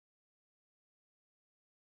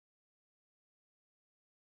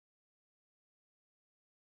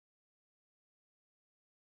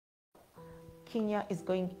Kenya is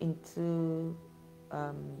going into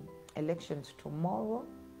elections tomorrow.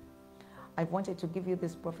 I've wanted to give you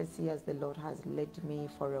this prophecy as the Lord has led me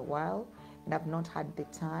for a while, and I've not had the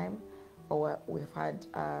time, or we've had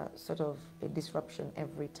sort of a disruption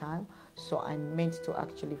every time. So I'm meant to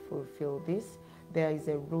actually fulfill this. There is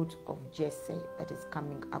a root of Jesse that is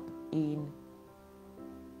coming up in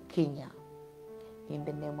Kenya, in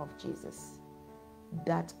the name of Jesus.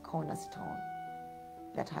 That cornerstone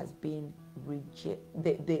that has been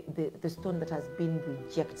the stone that has been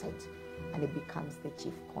rejected, and it becomes the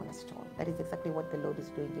chief cornerstone. That is exactly what the Lord is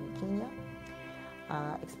doing in Kenya.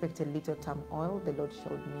 Expect a little turmoil. The Lord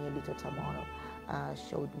showed me a little turmoil,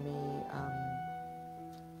 showed me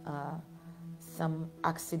some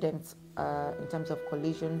accidents in terms of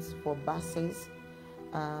collisions for buses,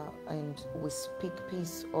 and we speak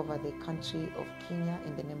peace over the country of Kenya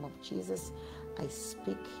in the name of Jesus. I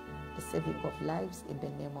speak the saving of lives in the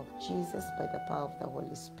name of Jesus by the power of the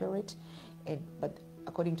Holy Spirit. But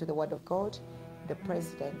according to the word of God, the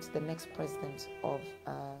next president of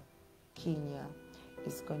Kenya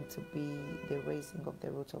is going to be the raising of the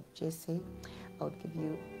root of Jesse. I'll give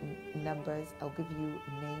you numbers, I'll give you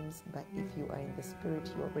names, but if you are in the spirit,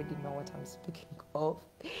 you already know what I'm speaking of.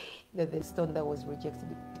 That the stone that was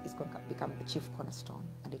rejected is going to become the chief cornerstone,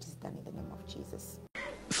 and it is done in the name of Jesus.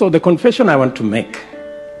 So the confession I want to make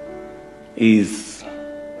is,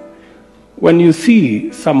 when you see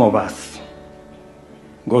some of us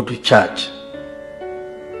go to church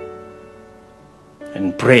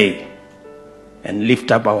and pray and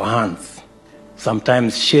lift up our hands,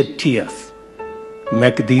 sometimes shed tears,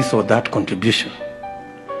 make this or that contribution,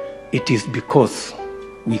 it is because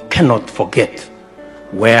we cannot forget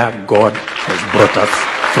where God has brought us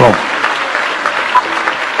from.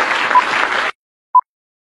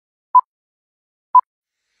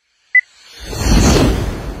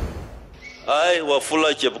 I,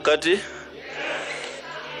 Wafula Chebukati,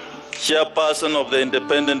 Chairperson of the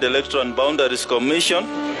Independent Electoral and Boundaries Commission,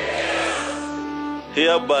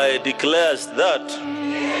 hereby declares that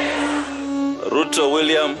Ruto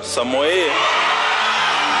William Samoei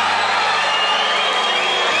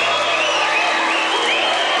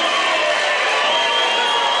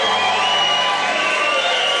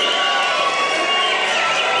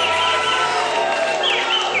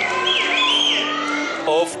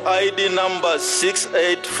of ID number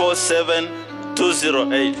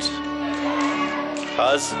 6847208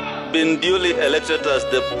 has been duly elected as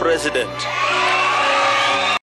the President